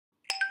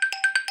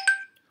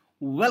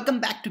Welcome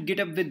back to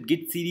GitUp with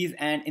Git series,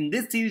 and in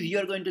this series you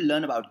are going to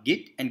learn about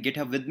Git and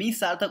GitHub with me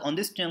Sarthak on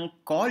this channel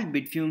called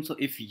Bitfumes. So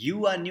if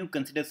you are new,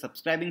 consider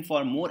subscribing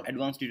for more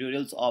advanced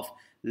tutorials of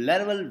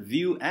Laravel,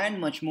 Vue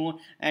and much more,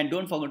 and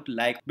don't forget to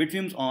like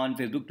Bitfumes on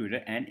Facebook,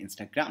 Twitter and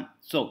Instagram.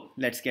 So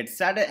let's get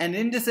started, and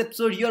in this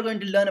episode you are going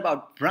to learn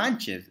about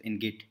branches in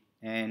Git,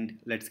 and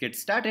let's get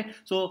started.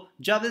 So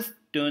Jarvis,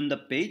 turn the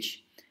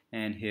page,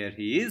 and here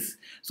he is.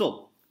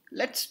 So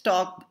let's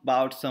talk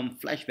about some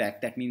flashback,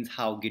 that means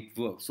how Git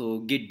works. So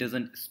Git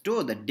doesn't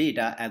store the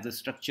data as a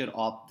structure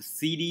of the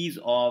series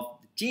of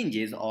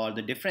changes or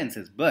the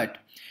differences, but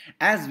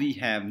as we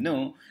have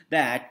know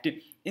that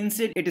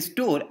instead it is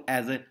stored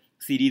as a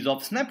series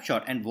of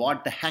snapshot. And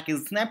what the heck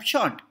is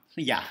snapshot?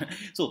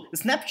 So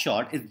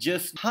snapshot is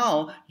just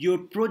how your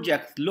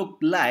projects look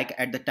like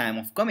at the time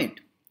of commit.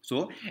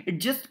 So it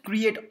just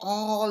create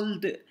all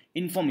the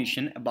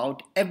information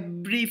about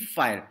every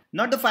file,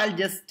 not the file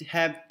just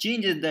have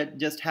changes that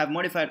just have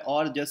modified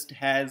or just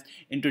has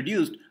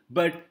introduced,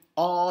 but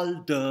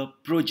all the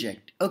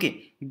project.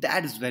 Okay,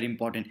 that is very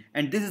important,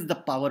 and this is the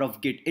power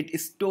of Git. It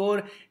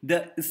store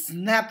the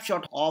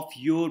snapshot of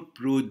your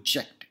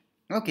project.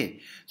 Okay,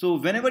 so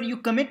whenever you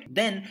commit,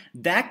 then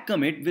that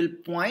commit will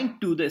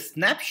point to the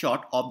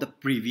snapshot of the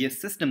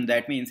previous system.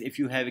 That means if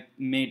you have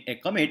made a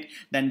commit,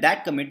 then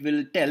that commit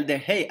will tell that,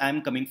 hey,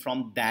 I'm coming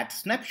from that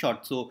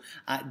snapshot. So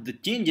the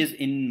changes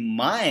in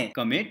my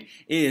commit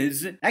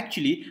is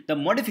actually the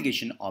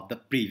modification of the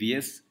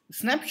previous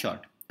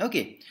snapshot.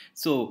 Okay,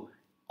 so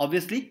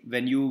obviously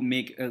when you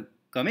make a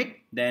commit,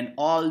 then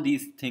all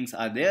these things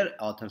are there: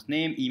 author's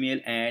name,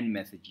 email and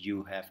message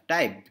you have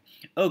typed.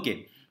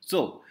 Okay,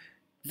 so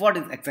what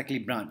is exactly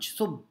branch?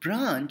 So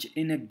branch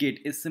in a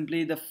Git is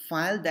simply the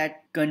file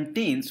that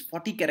contains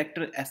 40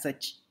 character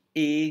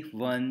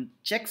SHA1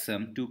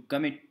 checksum to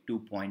commit to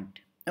point.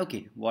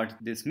 Okay, what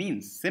this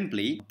means?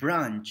 Simply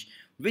branch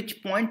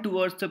which point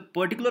towards a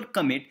particular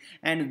commit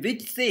and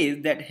which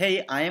says that,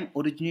 hey, I am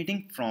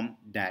originating from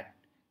that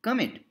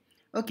commit.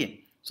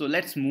 Okay, so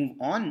let's move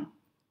on.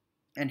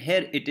 And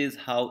here it is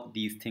how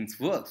these things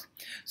works.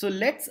 So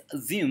let's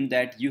assume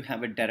that you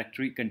have a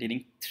directory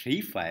containing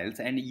 3 files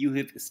and you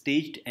have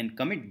staged and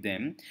commit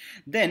them.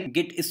 Then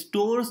Git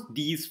stores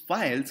these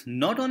files,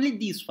 not only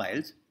these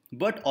files,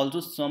 but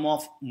also some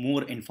of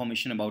more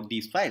information about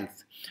these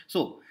files.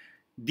 So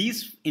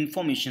these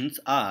informations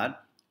are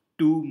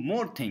 2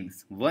 more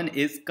things. One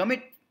is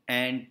commit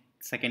and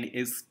second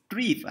is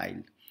tree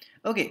file.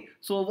 Okay,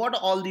 so what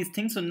are all these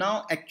things? So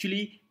now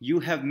actually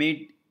you have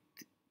made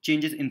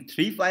changes in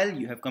 3 files,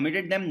 you have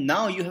committed them.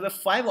 Now you have a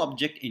 5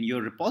 object in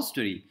your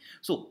repository.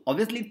 So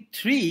obviously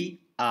 3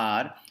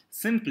 are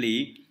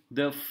simply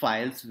the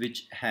files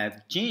which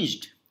have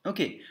changed.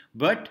 Okay,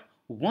 but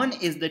one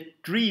is the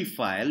tree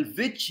file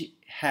which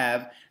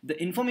have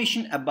the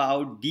information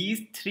about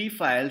these 3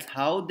 files,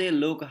 how they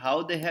look,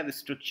 how they have a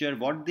structure,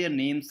 what their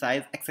name,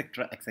 size,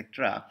 etc,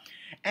 etc.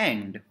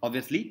 And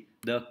obviously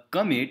the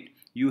commit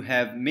you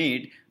have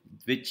made,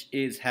 which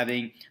is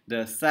having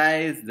the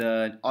size,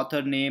 the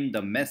author name,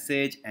 the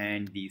message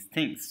and these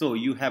things. So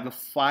you have a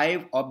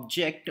 5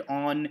 object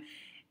on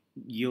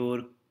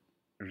your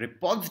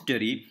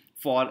repository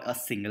for a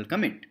single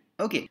commit.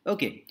 Okay,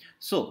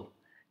 so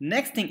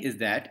next thing is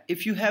that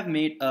if you have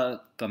made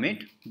a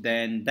commit,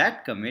 then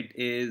that commit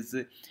is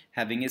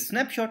having a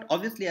snapshot.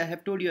 Obviously I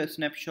have told you a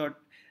snapshot,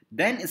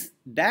 then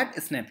that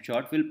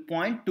snapshot will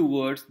point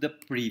towards the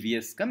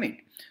previous commit.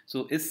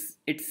 So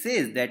it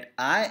says that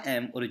I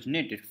am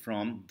originated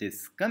from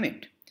this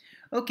commit.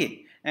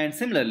 Okay, and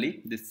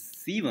similarly this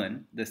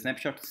C1, the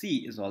snapshot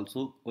C, is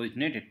also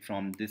originated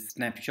from this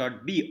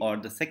snapshot B or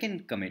the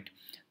second commit.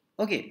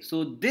 Okay,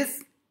 so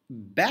this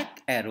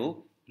back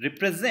arrow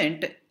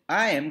represent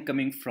I am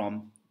coming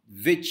from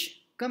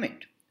which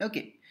commit.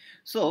 Okay,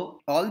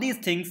 so all these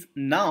things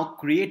now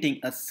creating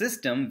a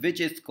system which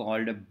is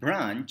called a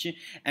branch,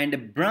 and a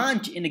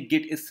branch in a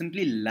Git is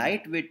simply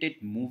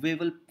lightweighted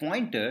movable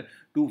pointer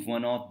to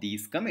one of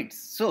these commits.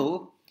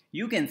 So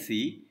you can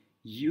see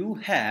you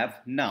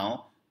have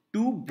now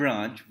 2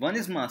 branch, one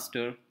is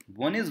master,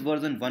 one is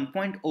version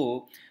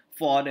 1.0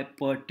 for a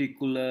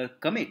particular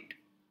commit.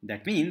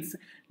 That means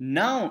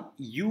now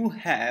you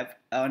have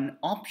an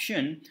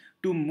option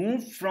to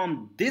move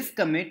from this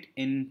commit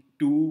in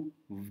 2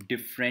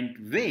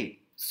 different way.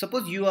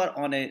 Suppose you are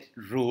on a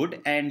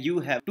road and you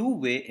have 2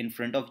 way in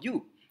front of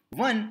you.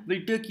 One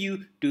will take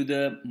you to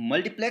the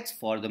multiplex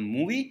for the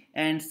movie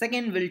and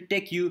second will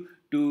take you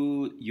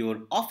to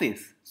your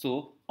office.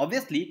 So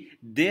obviously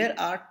there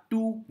are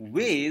 2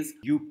 ways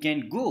you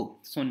can go.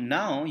 So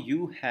now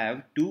you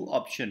have 2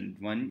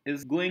 options. One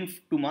is going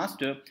to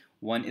master,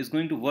 one is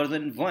going to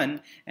version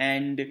 1,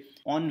 and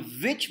on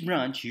which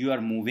branch you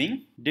are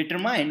moving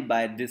determined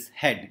by this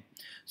head.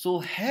 So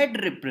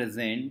head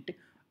represent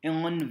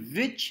on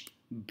which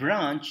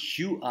branch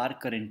you are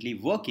currently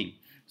working.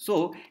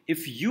 So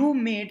if you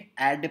made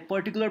at a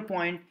particular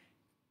point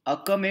a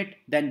commit,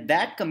 then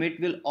that commit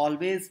will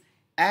always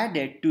add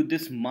it to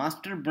this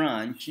master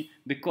branch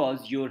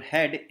because your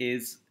head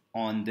is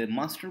on the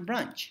master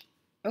branch.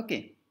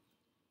 Okay,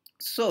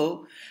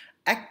 So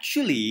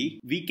actually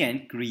we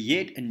can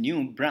create a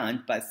new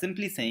branch by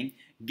simply saying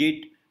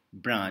git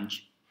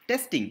branch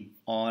testing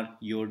or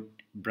your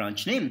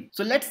branch name.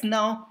 So let's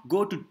now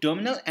go to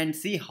terminal and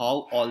see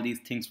how all these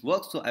things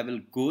work. So I will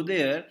go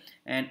there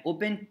and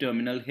open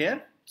terminal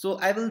here. So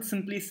I will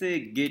simply say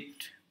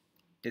git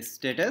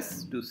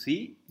status to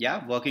see,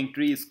 yeah, working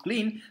tree is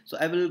clean. So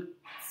I will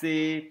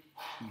say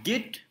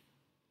git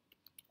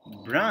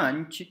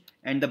branch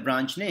and the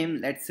branch name,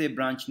 let's say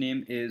branch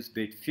name is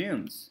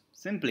Bitfumes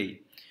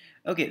simply.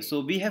 Okay, so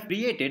we have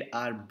created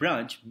our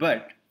branch,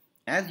 but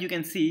as you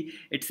can see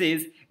it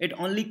says it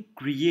only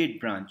create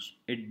branch,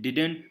 it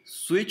didn't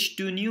switch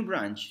to new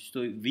branch.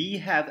 So we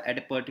have at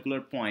a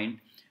particular point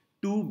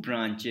two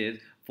branches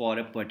for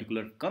a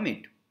particular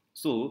commit.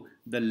 So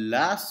the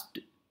last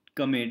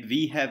commit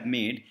we have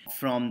made,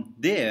 from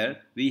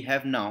there we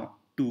have now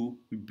two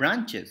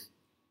branches.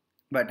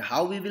 But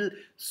how we will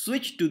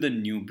switch to the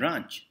new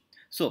branch?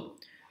 So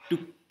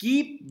to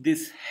keep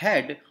this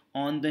head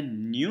on the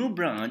new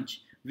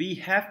branch, we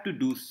have to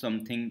do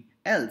something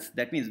else.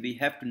 That means we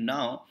have to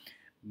now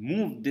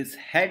move this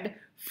head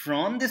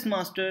from this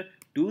master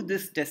to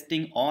this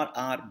testing or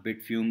our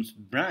Bitfumes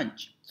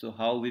branch. So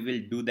how we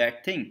will do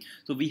that thing?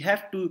 So we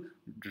have to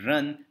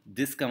run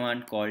this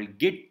command called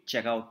git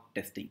checkout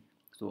testing.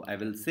 So I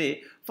will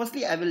say,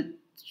 firstly I will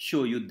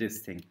show you this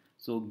thing.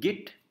 So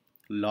git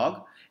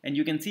log, and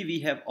you can see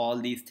we have all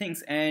these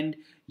things, and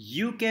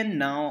you can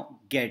now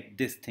get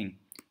this thing.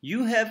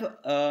 You have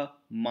a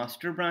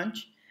master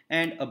branch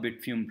and a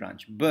Bitfume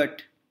branch,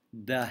 but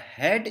the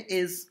head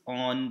is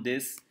on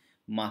this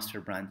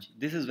master branch.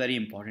 This is very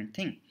important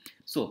thing.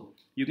 So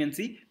you can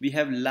see we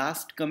have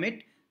last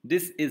commit,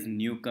 this is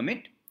new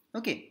commit.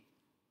 Okay,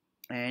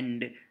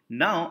 and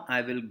now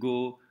I will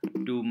go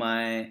to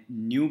my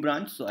new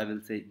branch. So I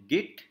will say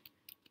git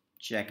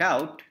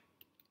checkout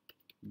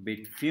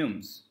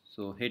Bitfumes.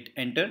 So hit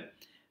enter,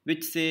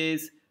 which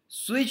says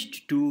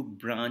switched to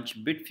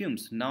branch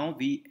Bitfumes. Now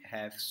we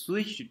have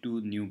switched to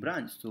new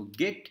branch. So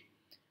git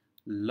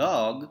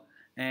log,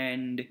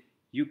 and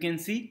you can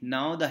see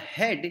now the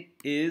head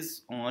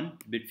is on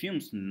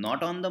Bitfumes,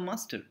 not on the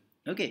master.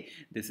 Okay,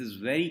 this is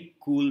very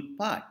cool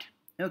part.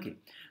 Okay,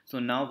 so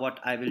now what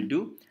I will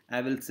do,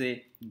 I will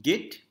say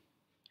git,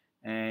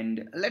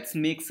 and let's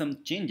make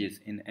some changes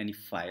in any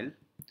file.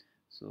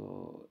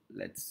 So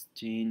let's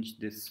change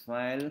this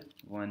file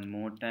one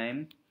more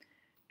time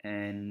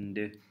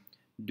and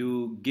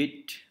do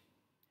git.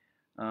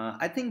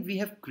 I think we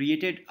have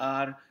created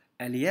our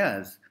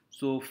alias.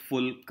 So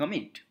full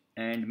commit,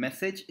 and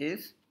message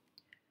is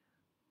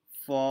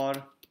for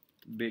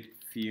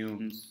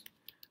Bitfumes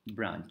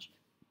branch.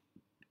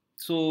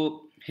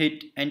 So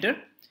hit enter,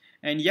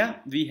 and yeah,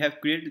 we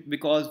have created,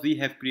 because we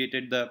have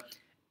created the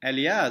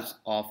alias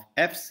of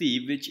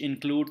fc, which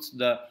includes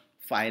the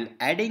file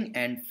adding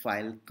and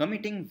file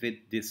committing with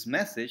this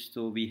message.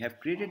 So we have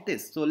created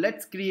this. So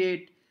let's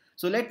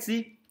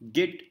see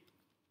git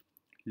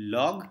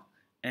log,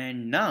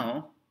 and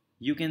now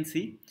you can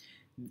see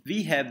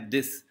we have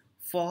this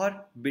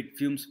for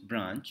Bitfumes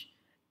branch.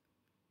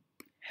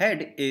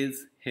 Head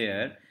is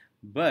here,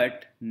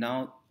 but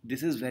now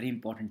this is very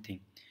important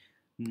thing.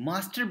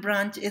 Master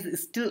branch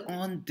is still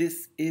on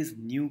this is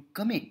new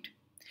commit.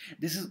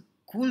 This is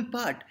cool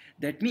part.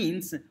 That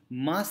means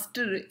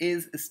master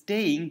is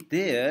staying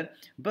there,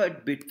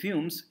 but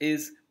Bitfumes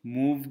is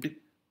moved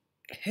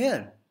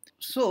here.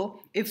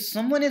 So if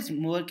someone is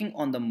working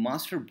on the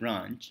master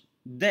branch,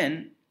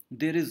 then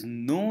there is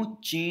no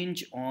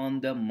change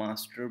on the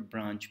master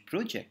branch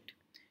project.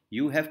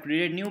 You have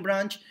created new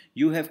branch,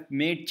 you have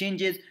made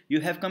changes,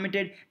 you have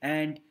committed,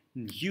 and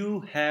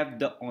you have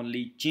the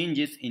only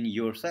changes in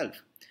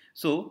yourself.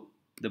 So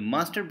the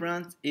master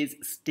branch is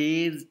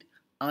stays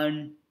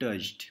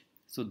untouched.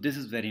 So this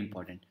is very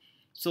important.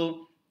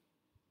 So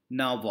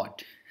now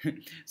what?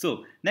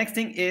 So next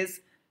thing is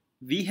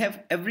we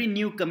have every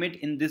new commit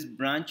in this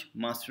branch,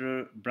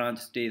 master branch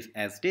stays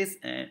as stays,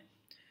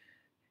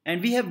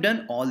 and we have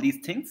done all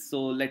these things.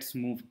 So let's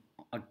move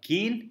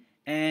again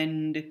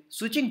and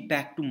switching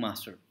back to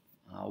master.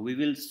 We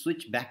will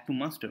switch back to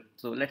master.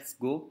 So let's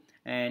go,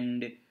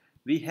 and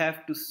we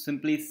have to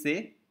simply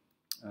say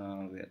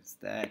where's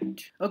that?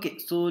 Okay,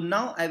 so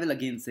now I will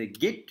again say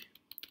git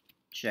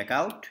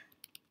checkout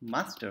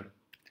master,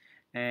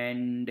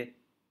 and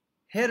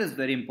here is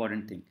very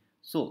important thing.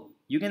 So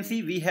you can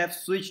see we have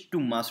switched to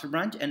master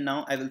branch, and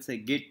now I will say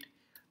git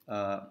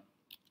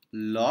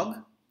log,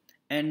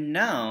 and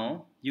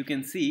now you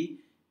can see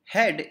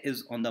head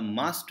is on the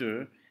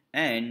master,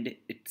 and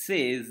it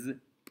says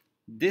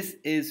this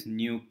is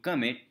new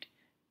commit,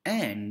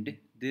 and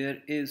there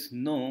is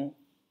no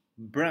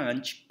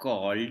branch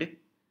called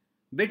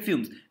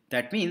Bitfumes.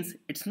 That means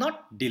it's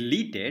not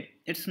deleted,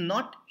 it's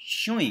not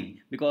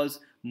showing, because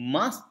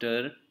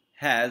master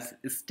has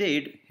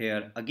stayed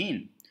here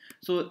again.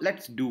 So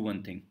let's do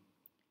one thing.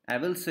 I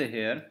will say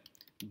here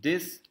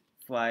this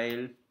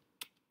file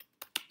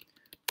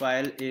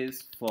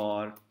is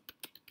for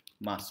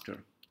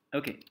master.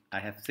 Okay, I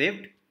have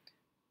saved.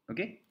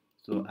 Okay,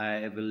 so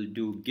I will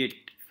do git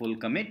full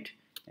commit,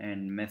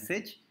 and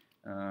message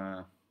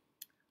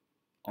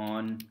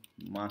on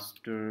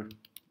master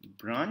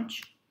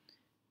branch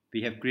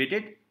we have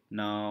created.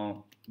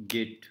 Now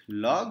git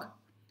log,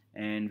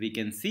 and we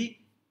can see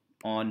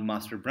on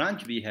master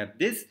branch we have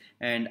this,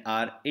 and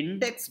our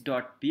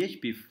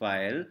index.php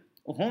file,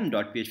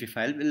 home.php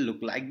file will look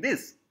like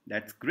this.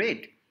 That's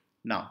great.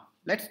 Now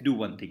let's do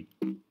one thing.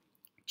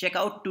 Check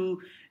out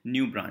to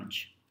new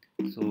branch.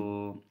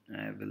 So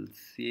I will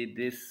say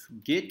this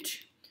git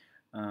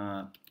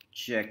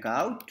check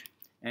out,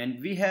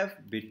 and we have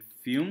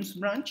Bitfumes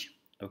branch.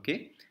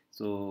 Okay,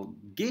 so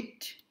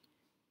git,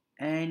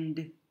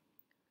 and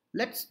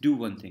let's do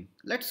one thing.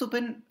 Let's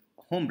open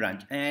home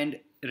branch, and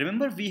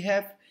remember we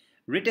have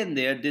written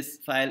there this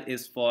file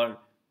is for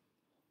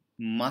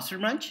master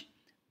branch,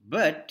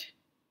 but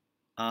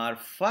our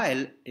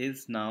file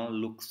is now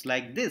looks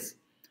like this.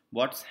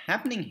 What's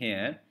happening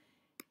here?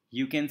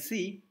 You can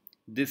see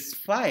this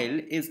file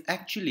is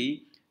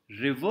actually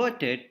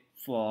reverted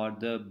for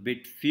the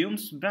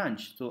Bitfumes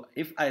branch. So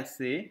if I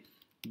say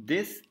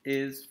this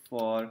is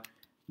for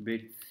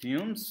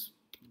Bitfumes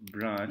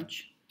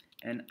branch,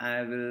 and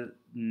I will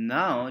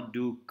now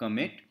do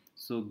commit.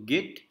 So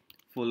git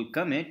full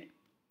commit.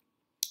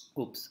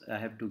 Oops, I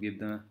have to give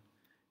the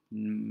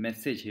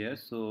message here.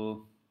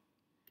 So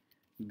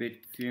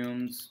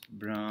Bitfumes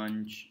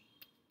branch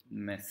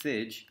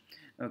message.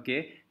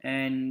 Okay,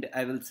 and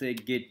I will say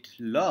git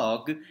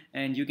log,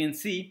 and you can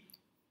see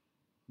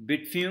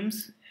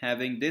Bitfumes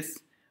having this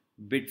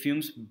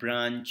Bitfumes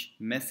branch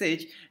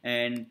message,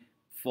 and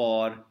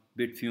for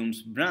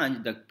Bitfumes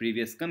branch the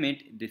previous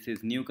commit, this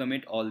is new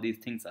commit, all these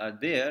things are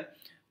there.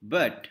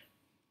 But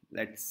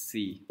let's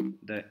see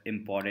the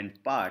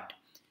important part.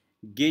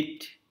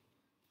 Git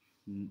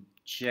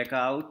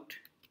checkout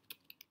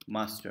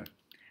master,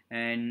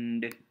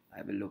 and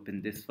I will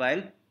open this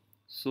file.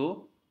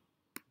 So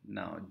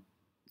now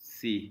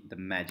see the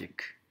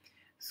magic.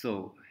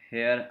 So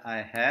here I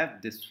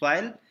have this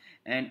file,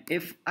 and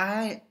if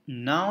I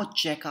now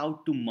check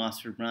out to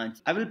master branch,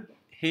 I will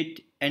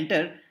hit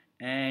enter,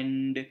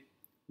 and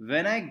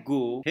when I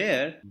go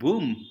here,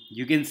 boom,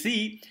 you can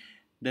see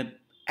the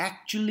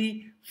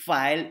actually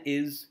file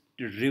is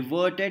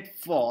reverted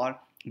for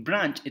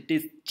branch. It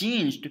is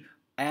changed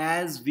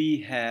as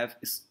we have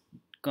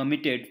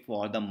committed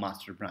for the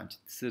master branch.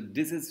 So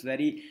this is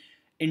very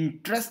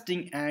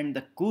interesting, and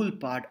the cool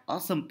part,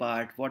 awesome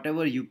part,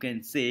 whatever you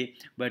can say,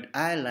 but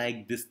I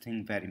like this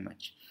thing very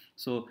much.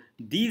 So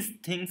these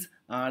things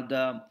are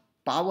the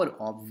power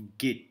of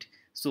Git.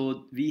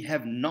 So we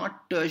have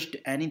not touched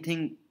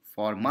anything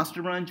for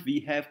master branch. We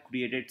have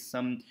created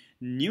some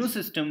new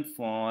system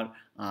for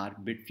our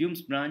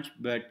Bitfumes branch,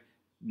 but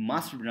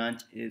master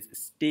branch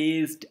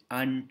stays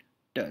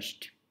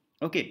untouched.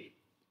 Okay,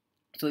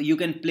 so you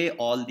can play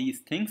all these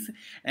things,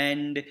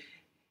 and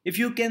if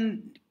you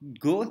can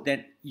go,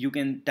 then you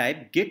can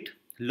type git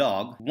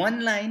log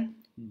one line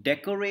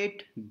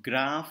decorate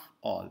graph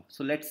all.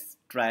 So let's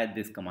try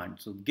this command.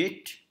 So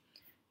git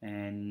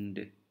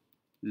and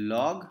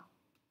log,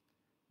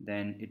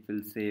 then it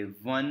will say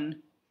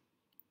one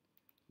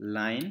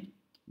line,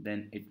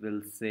 then it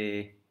will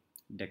say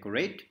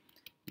decorate,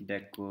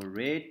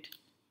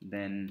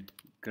 then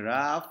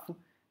graph,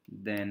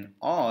 then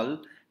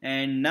all,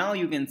 and now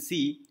you can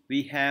see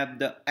we have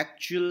the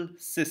actual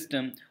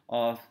system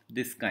of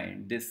this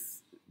kind.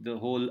 The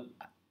whole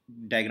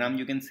diagram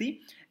you can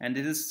see, and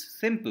this is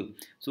simple.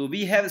 So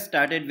we have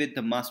started with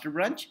the master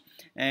branch,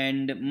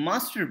 and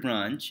master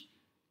branch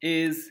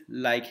is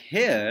like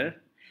here,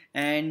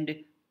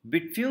 and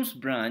Bitfumes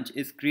branch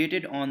is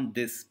created on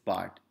this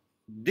part.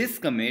 This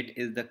commit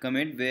is the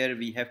commit where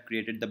we have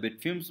created the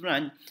Bitfumes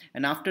branch,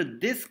 and after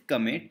this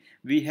commit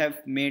we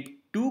have made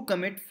two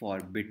commit for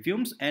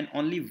Bitfumes and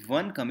only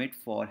one commit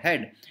for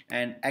head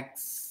and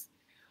X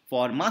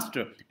for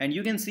master. And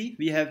you can see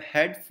we have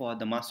head for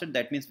the master.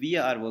 That means we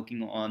are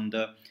working on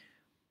the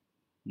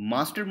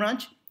master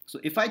branch. So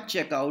if I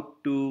check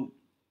out to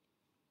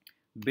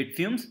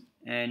Bitfumes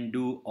and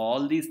do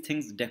all these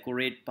things,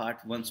 decorate part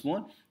once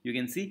more, you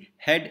can see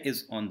head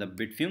is on the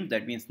Bitfumes.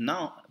 That means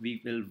now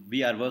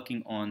we are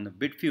working on the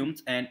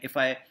Bitfumes. And if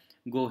I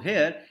go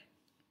here,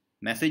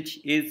 message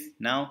is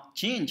now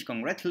changed.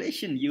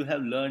 Congratulations, you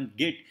have learned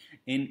Git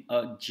in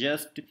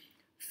just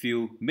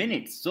few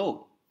minutes.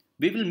 So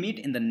we will meet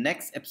in the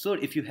next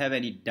episode. If you have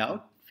any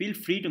doubt, feel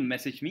free to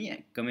message me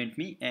and comment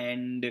me,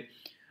 and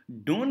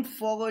don't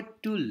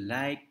forget to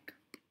like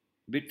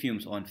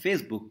Bitfumes on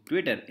Facebook,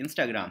 Twitter,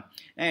 Instagram,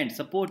 and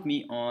support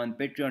me on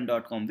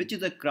patreon.com, which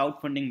is a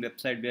crowdfunding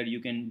website where you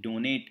can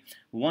donate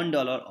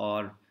 $1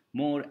 or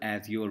more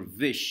as your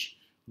wish.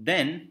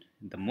 Then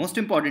the most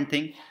important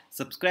thing,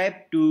 subscribe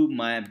to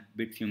my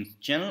Bitfumes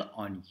channel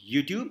on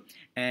YouTube,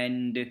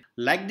 and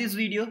like this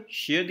video,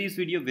 share this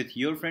video with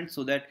your friends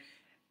so that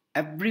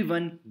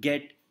everyone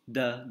get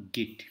the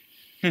Git.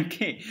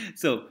 Okay,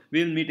 so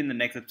we'll meet in the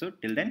next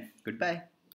episode. Till then, goodbye.